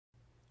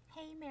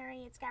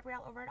Mary. It's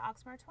Gabrielle over at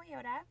Oxmoor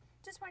Toyota.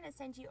 Just wanted to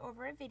send you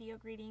over a video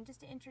greeting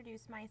just to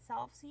introduce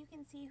myself so you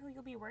can see who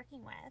you'll be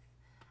working with.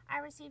 I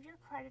received your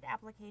credit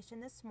application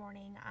this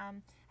morning.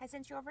 I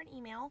sent you over an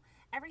email.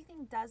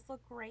 Everything does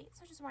look great,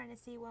 so just wanted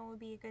to see when would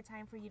be a good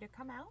time for you to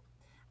come out.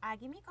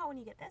 Give me a call when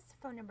you get this.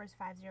 Phone number is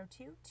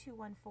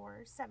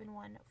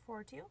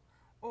 502-214-7142.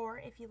 Or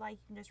if you like,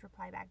 you can just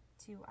reply back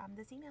to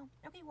this email.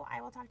 Okay, well,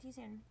 I will talk to you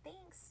soon.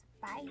 Thanks.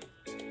 Bye.